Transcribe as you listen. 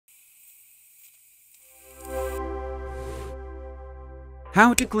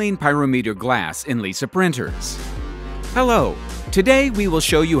How to clean pyrometer glass in Lisa printers. Hello, today we will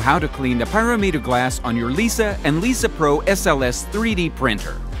show you how to clean the pyrometer glass on your Lisa and Lisa Pro SLS 3D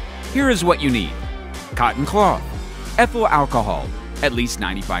printer. Here is what you need: cotton cloth, ethyl alcohol, at least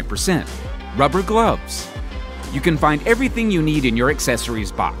 95%, rubber gloves. You can find everything you need in your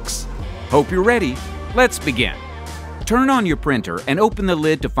accessories box. Hope you're ready. Let's begin. Turn on your printer and open the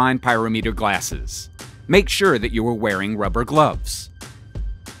lid to find pyrometer glasses. Make sure that you are wearing rubber gloves.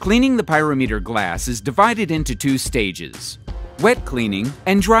 Cleaning the pyrometer glass is divided into two stages: wet cleaning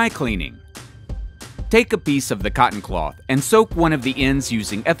and dry cleaning. Take a piece of the cotton cloth and soak one of the ends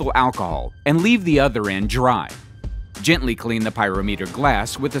using ethyl alcohol and leave the other end dry. Gently clean the pyrometer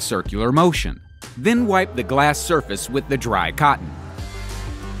glass with a circular motion. Then wipe the glass surface with the dry cotton.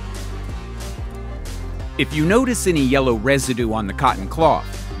 If you notice any yellow residue on the cotton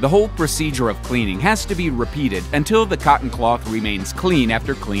cloth, the whole procedure of cleaning has to be repeated until the cotton cloth remains clean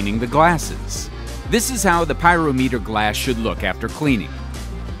after cleaning the glasses. This is how the pyrometer glass should look after cleaning.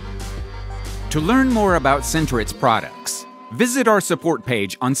 To learn more about Sinterit's products, visit our support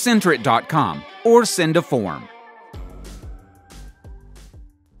page on Sinterit.com or send a form.